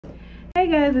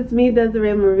guys, it's me,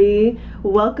 Desiree Marie.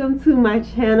 Welcome to my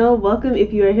channel. Welcome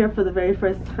if you are here for the very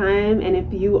first time, and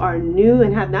if you are new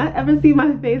and have not ever seen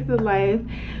my face in life,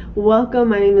 welcome.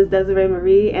 My name is Desiree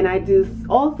Marie and I do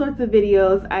all sorts of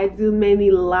videos. I do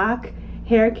mainly lock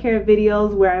hair care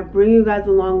videos where I bring you guys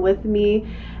along with me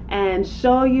and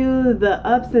show you the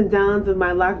ups and downs of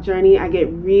my lock journey. I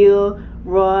get real,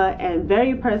 raw, and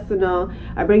very personal.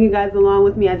 I bring you guys along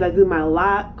with me as I do my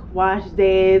lock wash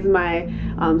days, my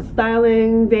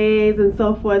styling days, and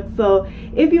so forth. So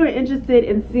if you are interested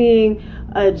in seeing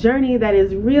a journey that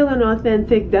is real and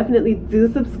authentic, definitely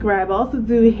do subscribe. I also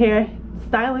do hair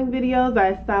styling videos.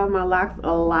 I style my locks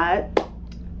a lot,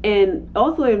 and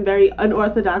also in very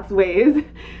unorthodox ways.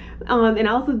 And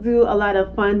I also do a lot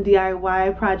of fun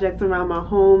DIY projects around my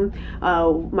home,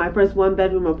 my first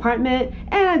one-bedroom apartment,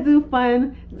 and I do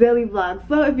fun daily vlogs.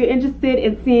 So if you're interested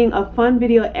in seeing a fun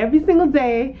video every single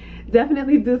day,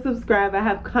 definitely do subscribe. I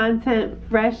have content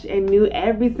fresh and new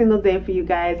every single day for you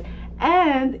guys.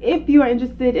 And if you are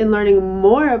interested in learning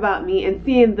more about me and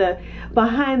seeing the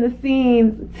behind the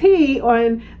scenes tea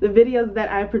on the videos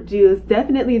that I produce,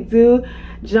 definitely do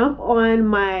jump on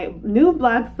my new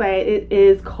blog site. It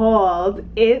is called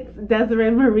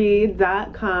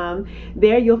itsdesireemarie.com.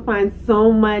 There you'll find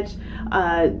so much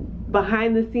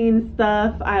behind the scenes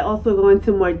stuff. I also go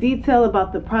into more detail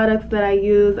about the products that I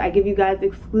use. I give you guys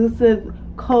exclusive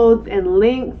codes and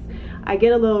links. I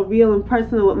get a little real and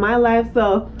personal with my life.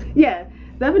 So yeah,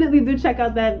 definitely do check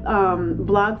out that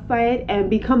blog site and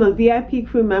become a VIP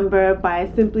crew member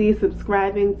by simply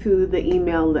subscribing to the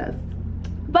email list.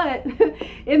 But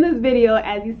in this video,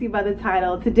 as you see by the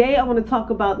title, today I want to talk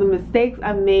about the mistakes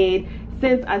I've made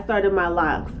since I started my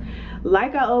locks.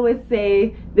 Like I always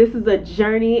say, this is a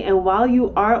journey, and while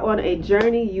you are on a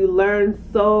journey, you learn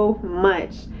so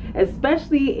much.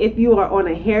 Especially if you are on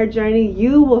a hair journey,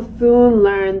 you will soon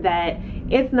learn that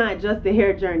it's not just a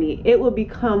hair journey. It will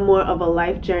become more of a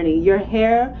life journey. Your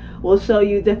hair will show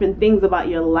you different things about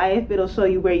your life. It'll show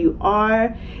you where you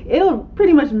are. It'll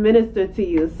pretty much minister to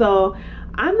you. So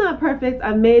I'm not perfect.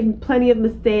 I've made plenty of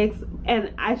mistakes,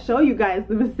 and I show you guys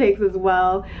the mistakes as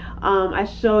well. I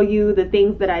show you the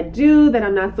things that I do that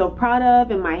I'm not so proud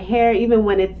of in my hair, even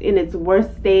when it's in its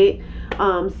worst state.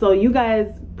 So you guys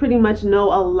pretty much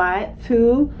know a lot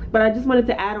too, but I just wanted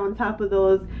to add on top of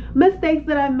those mistakes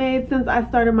that I've made since I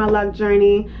started my lock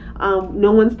journey.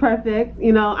 No one's perfect,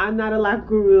 you know. I'm not a lock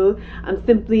guru. I'm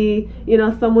simply, you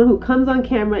know, someone who comes on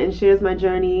camera and shares my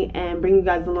journey and bring you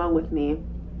guys along with me.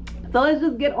 So let's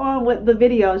just get on with the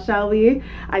video, shall we?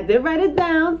 I did write it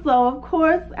down, so of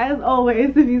course, as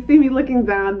always, if you see me looking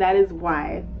down, that is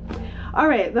why. All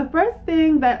right, the first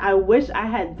thing that I wish I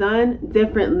had done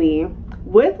differently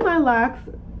with my locks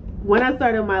when I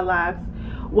started my locks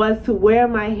was to wear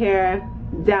my hair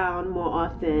down more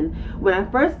often. When I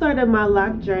first started my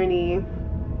lock journey,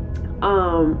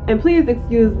 and please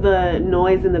excuse the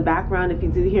noise in the background if you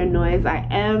do hear noise. I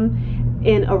am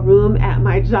in a room at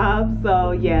my job, so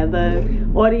yeah, the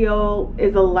audio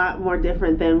is a lot more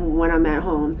different than when I'm at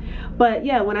home. But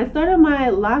yeah, when I started my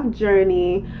lock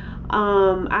journey,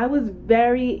 I was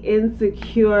very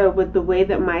insecure with the way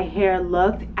that my hair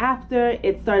looked after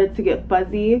it started to get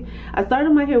fuzzy. I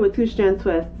started my hair with 2-strand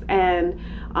twists, and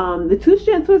the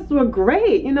 2-strand twists were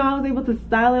great. You know, I was able to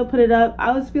style it, put it up.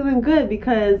 I was feeling good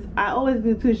because I always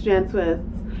do 2-strand twists.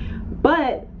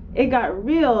 But it got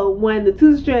real when the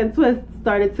 2-strand twists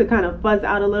started to kind of fuzz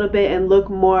out a little bit and look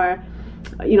more,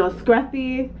 you know,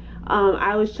 scruffy.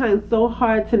 I was trying so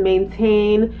hard to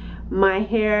maintain my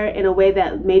hair in a way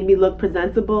that made me look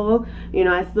presentable. You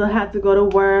know, I still have to go to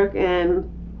work and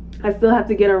I still have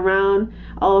to get around.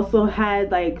 I also had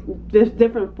like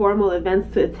different formal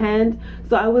events to attend,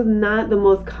 so I was not the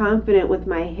most confident with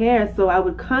my hair, so I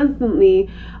would constantly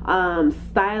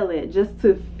style it just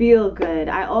to feel good.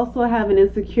 I also have an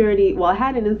insecurity, well, I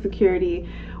had an insecurity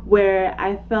where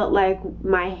I felt like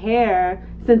my hair,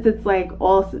 since it's like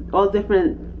all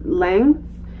different lengths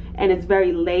and it's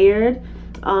very layered,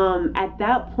 at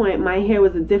that point my hair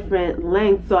was a different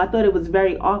length, so I thought it was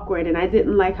very awkward and I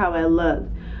didn't like how I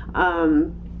looked.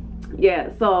 Yeah,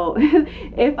 so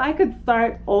if I could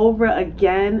start over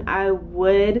again, I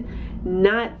would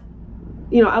not,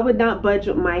 you know, I would not budge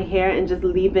with my hair and just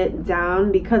leave it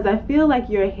down, because I feel like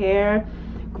your hair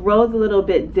grows a little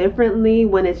bit differently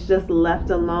when it's just left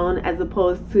alone as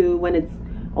opposed to when it's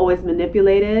always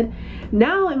manipulated.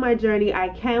 Now in my journey, I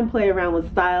can play around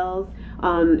with styles.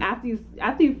 After you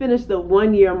finish the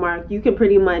 1-year mark, you can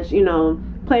pretty much, you know,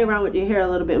 play around with your hair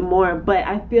a little bit more. But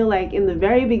I feel like in the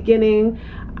very beginning,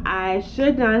 I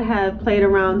should not have played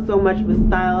around so much with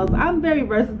styles. I'm very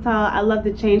versatile. I love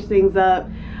to change things up.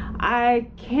 I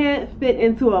can't fit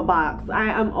into a box.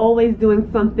 I'm always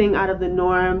doing something out of the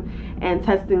norm and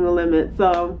testing the limit.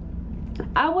 So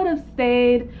I would have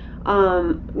stayed,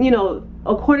 you know,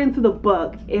 according to the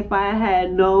book, if I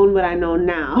had known what I know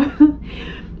now.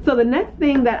 So the next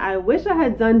thing that I wish I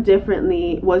had done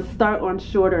differently was start on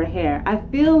shorter hair. I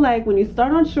feel like when you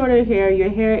start on shorter hair,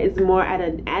 your hair is more at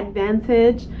an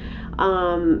advantage,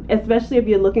 especially if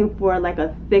you're looking for like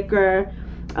a thicker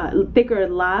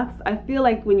locks. I feel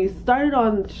like when you started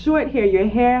on short hair, your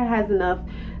hair has enough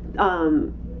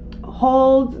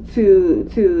hold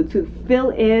to fill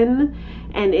in,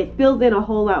 and it fills in a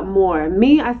whole lot more.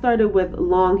 Me, I started with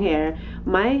long hair.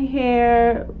 My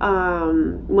hair,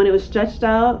 when it was stretched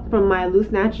out from my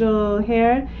loose natural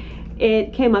hair,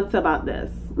 it came up to about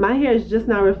this. My hair is just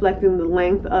now reflecting the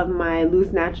length of my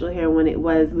loose natural hair when it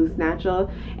was loose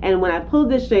natural, and when I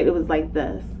pulled it straight, it was like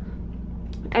this.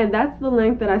 And that's the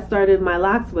length that I started my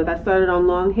locks with. I started on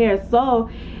long hair. So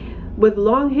with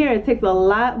long hair, it takes a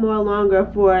lot more longer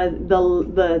for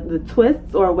the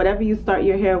twists or whatever you start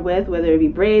your hair with, whether it be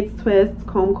braids, twists,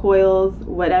 comb coils,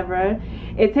 whatever.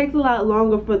 It takes a lot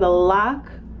longer for the lock,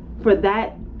 for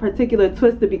that particular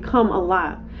twist to become a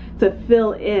lock, to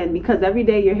fill in, because every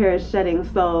day your hair is shedding.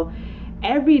 So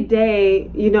every day,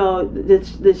 you know,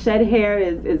 the shed hair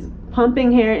is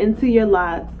pumping hair into your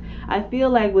locks. I feel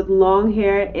like with long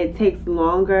hair it takes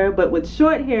longer, but with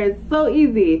short hair it's so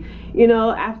easy. You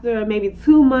know, after maybe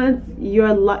 2 months,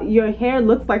 your hair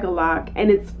looks like a lock and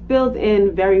it's filled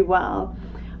in very well.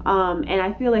 And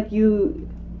I feel like you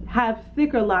have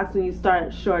thicker locks when you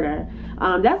start shorter.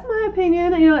 That's my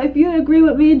opinion. You know, if you agree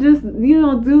with me, just, you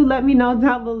know, do let me know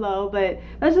down below, but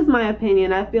that's just my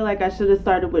opinion. I feel like I should have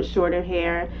started with shorter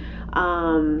hair.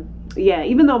 Yeah,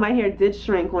 even though my hair did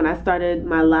shrink when I started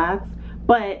my locks,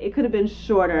 but it could have been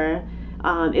shorter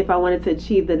if I wanted to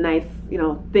achieve the nice, you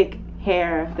know, thick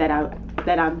hair that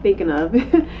I'm thinking of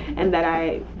and that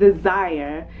I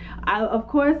desire. Of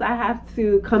course, I have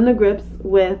to come to grips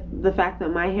with the fact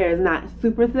that my hair is not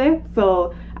super thick,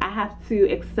 so I have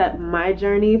to accept my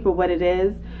journey for what it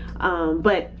is.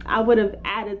 But I would have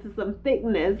added to some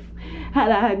thickness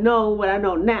had I had known what I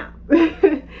know now.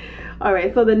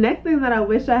 Alright, so the next thing that I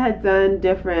wish I had done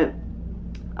different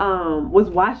was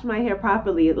wash my hair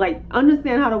properly. Like,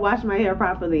 understand how to wash my hair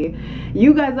properly.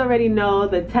 You guys already know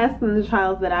the tests and the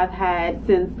trials that I've had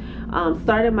since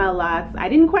starting my locks. I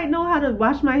didn't quite know how to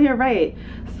wash my hair right.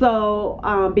 So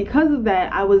because of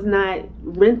that, I was not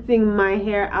rinsing my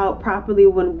hair out properly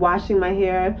when washing my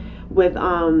hair with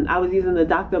I was using the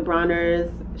Dr.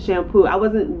 Bronner's shampoo. I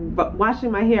wasn't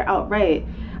washing my hair out right.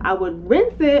 I would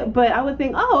rinse it, but I would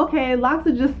think, oh, okay, locks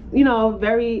are just, you know,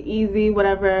 very easy,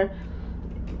 whatever.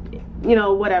 You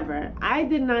know, whatever. I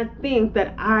did not think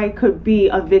that I could be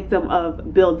a victim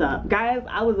of buildup. Guys,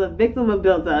 I was a victim of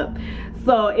buildup.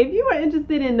 So if you are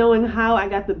interested in knowing how I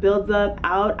got the buildup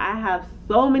out, I have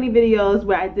so many videos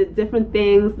where I did different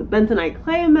things. The bentonite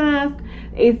clay mask,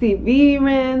 ACV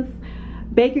rinse,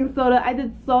 baking soda. I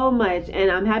did so much, and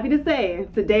I'm happy to say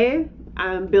today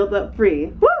I'm buildup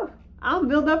free. Woo! I'm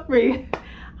buildup free.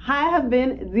 I have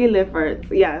been delivered.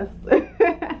 Yes.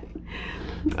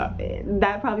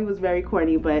 That probably was very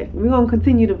corny, but we're gonna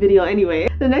continue the video anyway.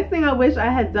 The next thing I wish I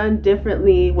had done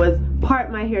differently was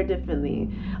part my hair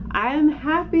differently. I am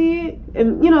happy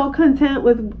and, you know, content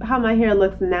with how my hair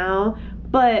looks now,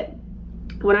 but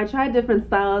when I tried different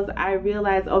styles, I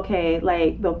realized, okay,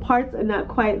 like the parts are not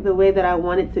quite the way that I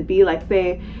want it to be. Like,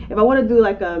 say if I want to do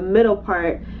like a middle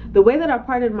part, the way that I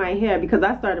parted my hair, because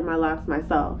I started my locks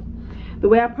myself, the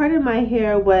way I parted my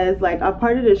hair was like I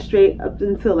parted it straight up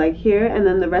until like here, and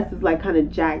then the rest is like kind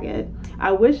of jagged.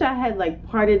 I wish I had like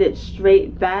parted it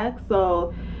straight back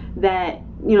so that,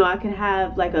 you know, I could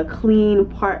have like a clean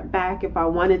part back if I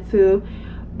wanted to.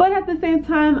 But at the same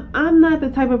time, I'm not the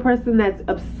type of person that's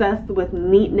obsessed with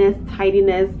neatness,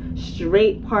 tidiness,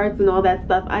 straight parts and all that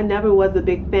stuff. I never was a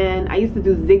big fan. I used to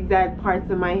do zigzag parts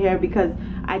in my hair because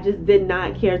I just did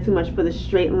not care too much for the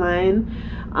straight line.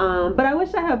 But I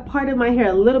wish I had parted my hair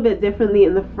a little bit differently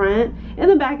in the front. In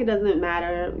the back, it doesn't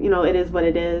matter. You know, it is what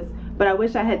it is. But I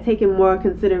wish I had taken more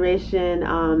consideration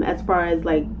as far as,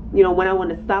 like, you know, when I want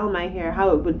to style my hair,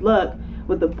 how it would look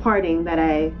with the parting that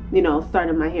I, you know,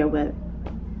 started my hair with.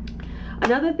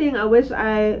 Another thing I wish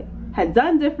I had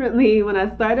done differently when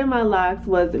I started my locks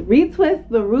was retwist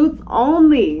the roots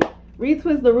only.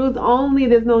 Retwist the roots only.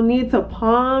 There's no need to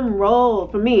palm roll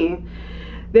for me.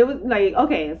 There was like,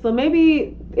 okay, so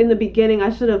maybe in the beginning I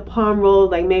should have palm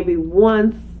rolled like maybe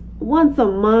once a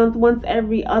month, once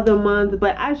every other month,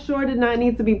 but I sure did not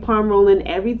need to be palm rolling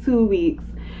every 2 weeks.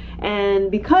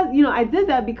 And because, you know, I did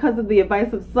that because of the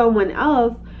advice of someone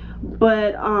else,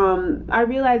 But I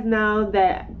realize now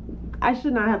that I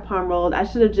should not have palm rolled. I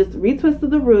should have just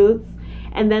retwisted the roots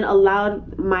and then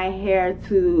allowed my hair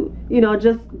to, you know,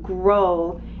 just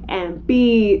grow and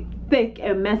be thick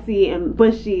and messy and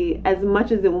bushy as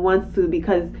much as it wants to,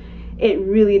 because it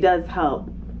really does help.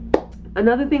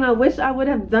 Another thing I wish I would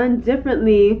have done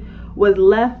differently was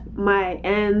left my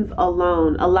ends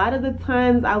alone. A lot of the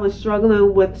times I was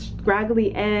struggling with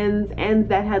scraggly ends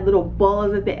that had little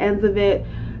balls at the ends of it.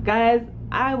 Guys,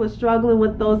 I was struggling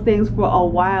with those things for a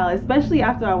while, especially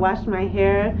after I washed my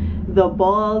hair. The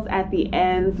balls at the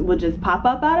ends would just pop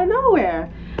up out of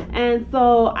nowhere. And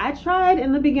so I tried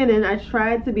in the beginning, I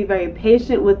tried to be very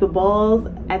patient with the balls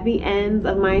at the ends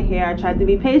of my hair. I tried to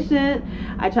be patient.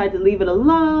 I tried to leave it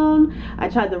alone. I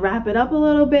tried to wrap it up a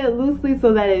little bit loosely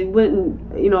so that it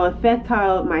wouldn't, you know, affect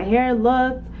how my hair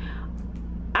looked.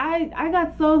 I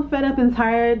got so fed up and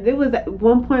tired. There was at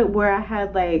one point where I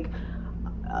had like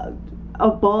a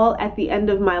ball at the end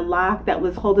of my lock that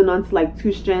was holding on to like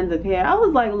 2 strands of hair. I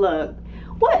was like, look,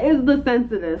 what is the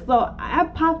sense of this? So I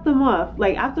popped them off.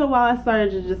 Like after a while I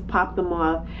started to just pop them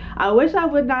off. I wish I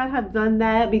would not have done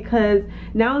that, because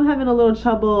now I'm having a little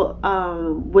trouble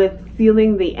with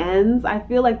sealing the ends. I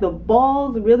feel like the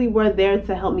balls really were there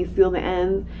to help me seal the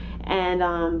ends,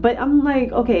 and but I'm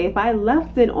like, okay, if I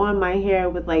left it on my hair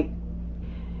with like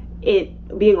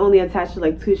it being only attached to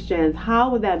like 2 strands, how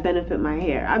would that benefit my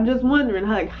hair? I'm just wondering,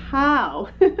 like, how?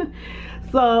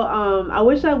 So I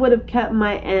wish I would have kept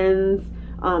my ends,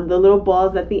 the little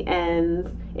balls at the ends,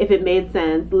 if it made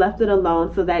sense, left it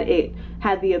alone so that it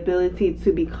had the ability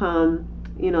to become,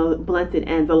 you know, blunted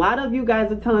ends. A lot of you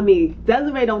guys are telling me,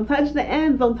 Desiree, don't touch the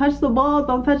ends, don't touch the balls,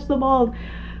 don't touch the balls.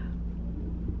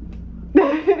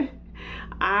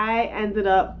 I ended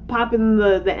up popping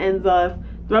the ends off,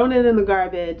 throwing it in the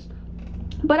garbage.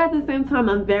 But at the same time,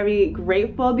 I'm very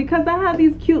grateful because I have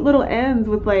these cute little ends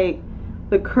with like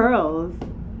the curls,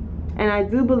 and I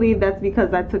do believe that's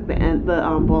because I took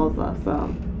the balls off.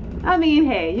 So I mean,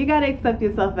 hey, you gotta accept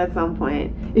yourself at some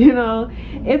point, you know.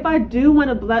 If I do want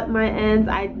to blunt my ends,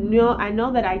 I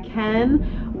know that I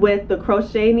can with the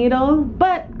crochet needle,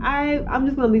 but I'm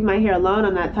just gonna leave my hair alone.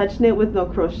 I'm not touching it with no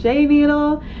crochet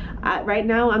needle. Right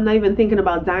now I'm not even thinking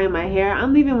about dyeing my hair.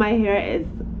 I'm leaving my hair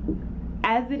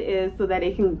as it is so that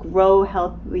it can grow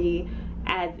healthy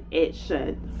as it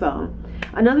should. So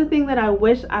another thing that I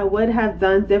wish I would have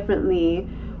done differently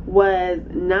was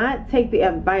not take the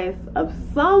advice of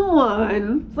one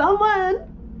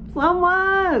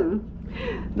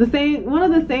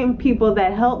of the same people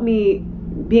that helped me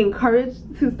be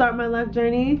encouraged to start my life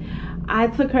journey. I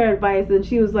took her advice and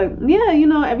she was like, yeah, you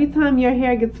know, every time your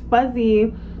hair gets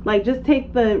fuzzy, like just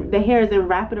take the hairs and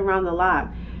wrap it around the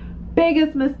lock.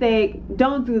 Biggest mistake,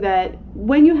 don't do that.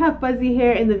 When you have fuzzy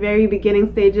hair in the very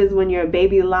beginning stages, when you're a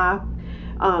baby locker,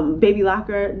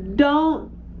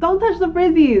 don't touch the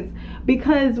frizzies,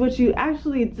 because what you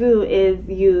actually do is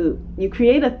you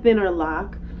create a thinner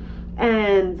lock,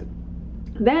 and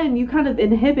then you kind of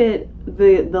inhibit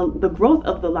the growth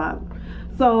of the lock.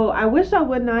 So I wish I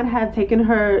would not have taken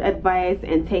her advice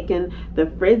and taken the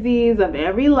frizzies of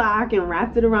every lock and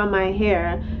wrapped it around my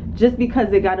hair just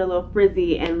because it got a little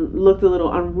frizzy and looked a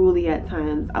little unruly at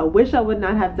times. I wish I would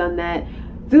not have done that.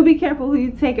 Do be careful who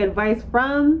you take advice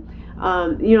from.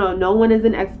 You know, no one is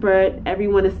an expert.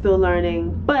 Everyone is still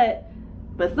learning. But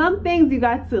some things you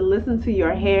got to listen to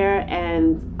your hair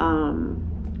and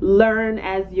learn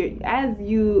as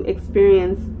you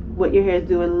experience what your hair is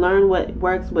doing. Learn what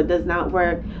works, what does not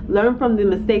work. Learn from the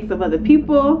mistakes of other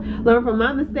people. Learn from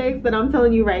my mistakes that I'm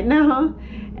telling you right now,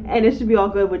 and it should be all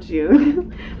good with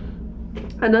you.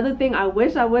 Another thing I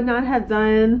wish I would not have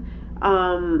done,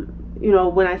 you know,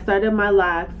 when I started my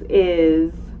locks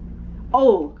is,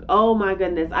 oh my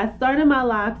goodness, I started my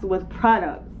locks with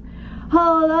products.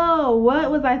 Hello,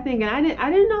 what was I thinking? I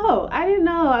didn't know.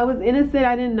 I was innocent.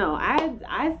 I didn't know.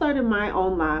 I started my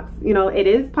own locks. You know, it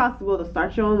is possible to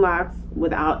start your own locks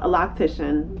without a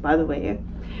loctician, by the way.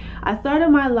 I started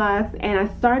my locks, and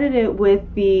I started it with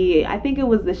I think it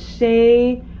was the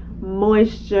Shea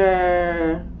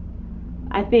Moisture,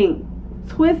 I think,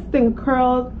 twist and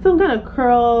curl, some kind of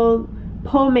curl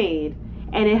pomade.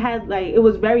 And it had like, it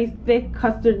was very thick,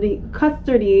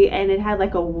 custardy, and it had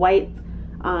like a white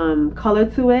color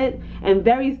to it and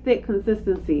very thick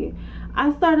consistency.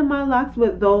 I started my locks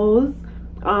with those.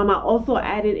 I also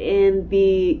added in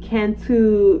the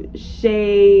Cantu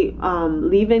Shea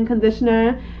leave-in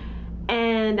conditioner,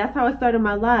 and that's how I started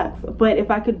my locks. But if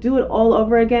I could do it all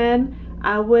over again,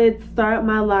 I would start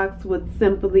my locks with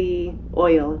simply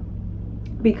oil,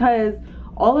 because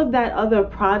all of that other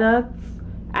products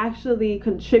actually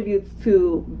contributes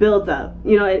to buildup.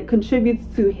 You know, it contributes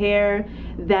to hair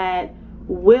that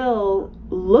will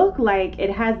look like it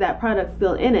has that product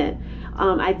still in it.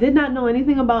 I did not know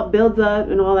anything about buildup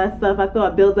and all that stuff. I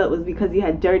thought buildup was because you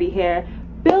had dirty hair.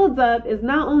 Buildup is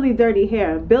not only dirty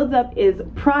hair. Buildup is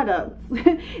products.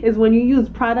 Is when you use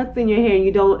products in your hair and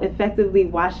you don't effectively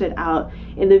wash it out.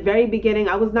 In the very beginning,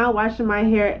 I was not washing my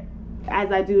hair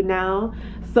as I do now.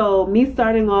 So me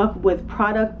starting off with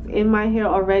products in my hair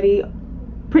already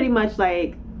pretty much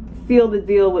like sealed the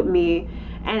deal with me.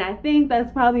 And I think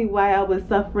that's probably why I was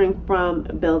suffering from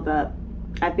buildup.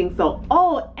 I think so.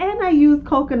 Oh, and I use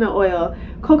coconut oil.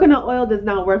 Coconut oil does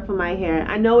not work for my hair.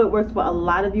 I know it works for a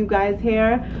lot of you guys'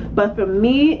 hair, but for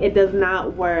me, it does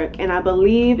not work. And I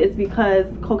believe it's because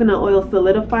coconut oil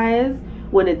solidifies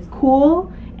when it's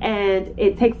cool and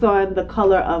it takes on the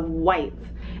color of white.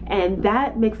 And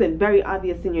that makes it very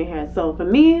obvious in your hair. So for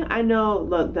me, I know,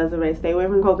 look, Desiree, stay away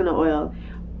from coconut oil.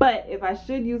 But if I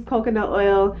should use coconut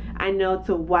oil, I know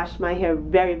to wash my hair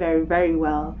very, very, very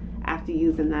well after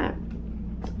using that.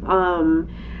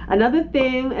 Another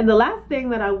thing, and the last thing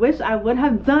that I wish I would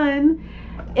have done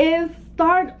is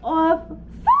start off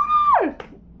sooner.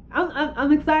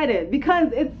 I'm excited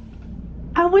because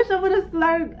I wish I would have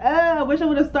started. I wish I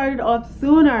would have started off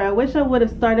sooner. I wish I would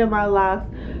have started my locks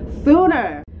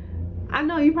sooner. I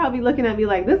know you're probably looking at me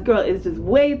like this girl is just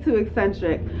way too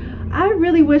eccentric. I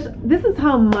really wish. This is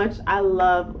how much I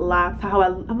love locks.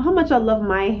 How much I love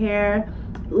my hair.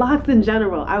 Locks in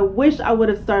general. I wish I would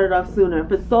have started off sooner.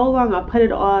 For so long I put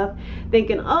it off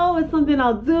thinking, oh, it's something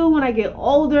I'll do when I get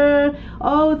older.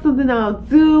 Oh, it's something I'll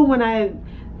do when I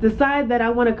decide that I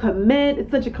want to commit.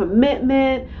 It's such a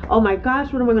commitment. Oh my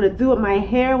gosh, what am I going to do with my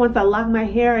hair? Once I lock my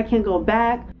hair, I can't go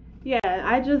back. Yeah,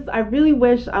 I really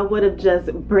wish I would have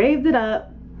just braved it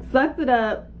up, sucked it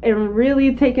up, and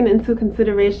really taken into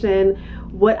consideration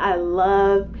what I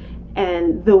love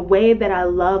and the way that I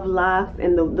love locks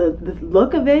and the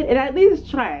look of it, and at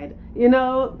least tried. You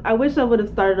know, I wish I would have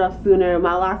started off sooner.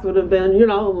 My locks would have been, you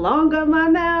know, longer by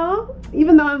now.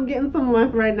 Even though I'm getting some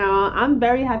length right now, I'm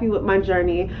very happy with my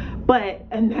journey. But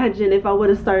imagine if I would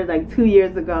have started like 2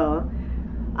 years ago.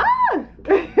 Ah!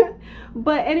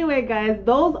 But anyway, guys,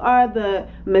 those are the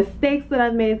mistakes that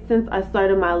I've made since I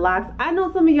started my locks. I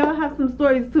know some of y'all have some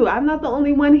stories too. I'm not the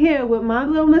only one here with my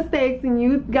little mistakes, and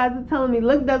you guys are telling me,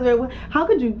 look, Desiree, how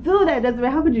could you do that, Desiree?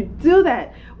 How could you do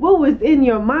that? What was in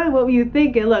your mind? What were you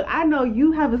thinking? Look, I know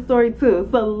you have a story too,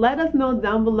 so let us know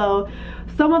down below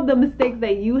some of the mistakes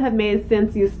that you have made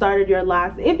since you started your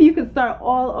locks. If you could start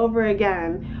all over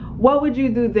again, what would you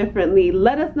do differently?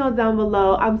 Let us know down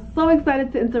below. I'm so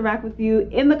excited to interact with you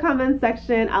in the comment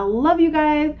section. I love you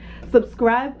guys.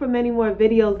 Subscribe for many more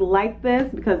videos like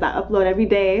this because I upload every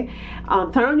day.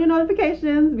 Turn on your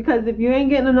notifications because if you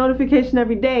ain't getting a notification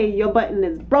every day, your button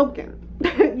is broken.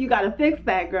 You gotta fix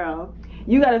that, girl.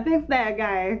 You gotta fix that,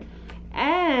 guy.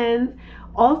 And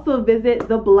also visit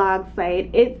the blog site.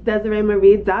 It's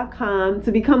DesireeMarie.com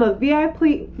to become a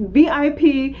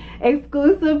VIP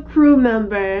exclusive crew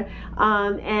member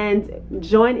and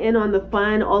join in on the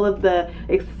fun, all of the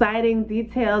exciting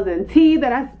details and tea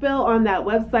that I spill on that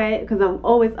website because I'm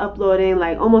always uploading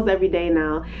like almost every day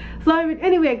now. So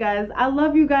anyway, guys, I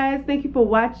love you guys. Thank you for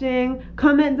watching.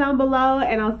 Comment down below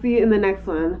and I'll see you in the next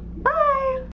one.